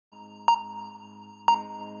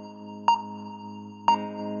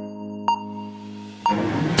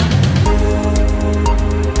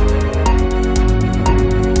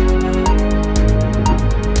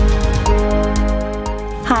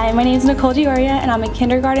my name is Nicole and I'm a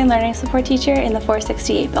kindergarten learning support teacher in the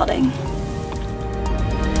 468 building.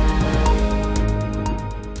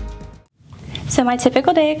 So my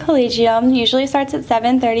typical day at Collegium usually starts at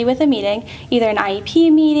 7:30 with a meeting, either an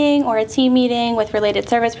IEP meeting or a team meeting with related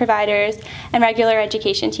service providers and regular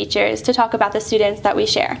education teachers to talk about the students that we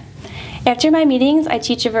share. After my meetings, I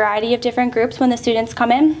teach a variety of different groups when the students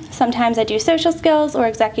come in. Sometimes I do social skills or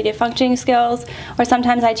executive functioning skills, or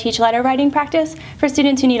sometimes I teach letter writing practice for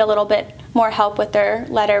students who need a little bit more help with their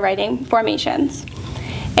letter writing formations.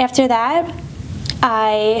 After that,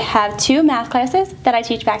 I have 2 math classes that I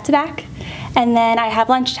teach back to back. And then I have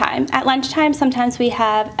lunchtime. At lunchtime, sometimes we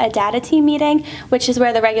have a data team meeting, which is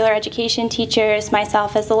where the regular education teachers,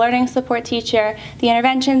 myself as the learning support teacher, the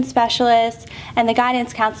intervention specialists, and the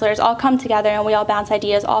guidance counselors all come together and we all bounce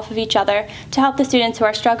ideas off of each other to help the students who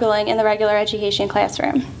are struggling in the regular education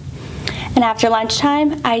classroom. And after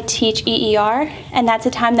lunchtime, I teach EER, and that's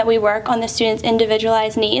a time that we work on the students'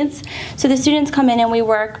 individualized needs. So the students come in and we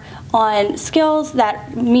work on skills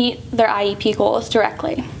that meet their IEP goals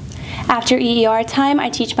directly. After EER time, I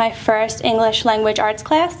teach my first English language arts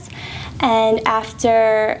class, and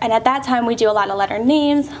at that time we do a lot of letter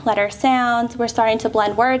names, letter sounds, we're starting to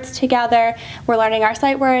blend words together, we're learning our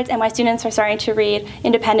sight words, and my students are starting to read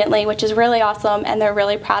independently, which is really awesome, and they're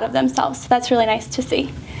really proud of themselves, so that's really nice to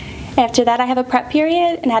see. After that, I have a prep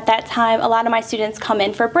period, and at that time, a lot of my students come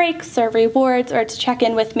in for breaks or rewards or to check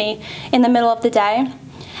in with me in the middle of the day.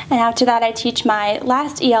 And after that, I teach my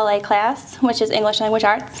last ELA class, which is English Language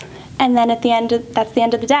Arts. And then that's the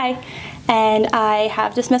end of the day, and I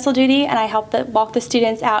have dismissal duty and I help walk the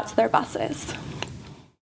students out to their buses.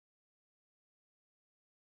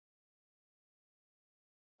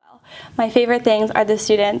 My favorite things are the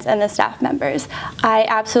students and the staff members. I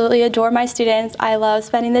absolutely adore my students. I love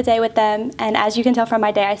spending the day with them, and as you can tell from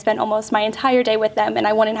my day, I spend almost my entire day with them, and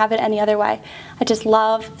I wouldn't have it any other way. I just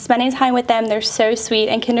love spending time with them. They're so sweet,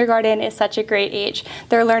 and kindergarten is such a great age.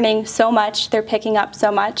 They're learning so much. They're picking up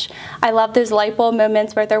so much. I love those light bulb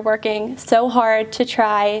moments where they're working so hard to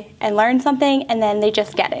try and learn something, and then they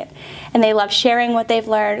just get it. And they love sharing what they've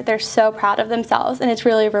learned. They're so proud of themselves, and it's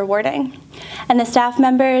really rewarding. And the staff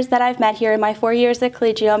members that I've met here in my 4 years at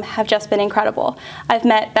Collegium have just been incredible. I've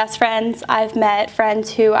met best friends, I've met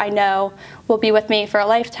friends who I know will be with me for a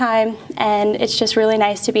lifetime, and it's just really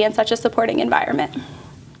nice to be in such a supporting environment.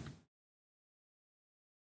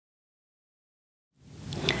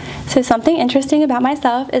 So something interesting about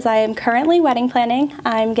myself is I am currently wedding planning.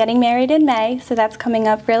 I'm getting married in May, so that's coming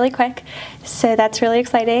up really quick. So that's really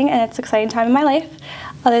exciting, and it's an exciting time in my life.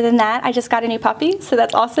 Other than that, I just got a new puppy, so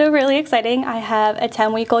that's also really exciting. I have a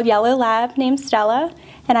 10-week-old yellow lab named Stella,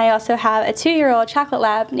 and I also have a 2-year-old chocolate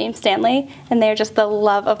lab named Stanley, and they're just the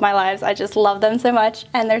love of my lives. I just love them so much,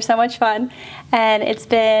 and they're so much fun. And it's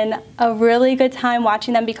been a really good time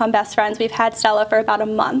watching them become best friends. We've had Stella for about a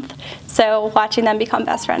month, so watching them become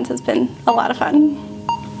best friends has been a lot of fun.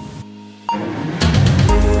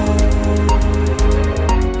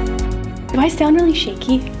 Do I sound really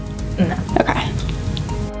shaky? No. Okay.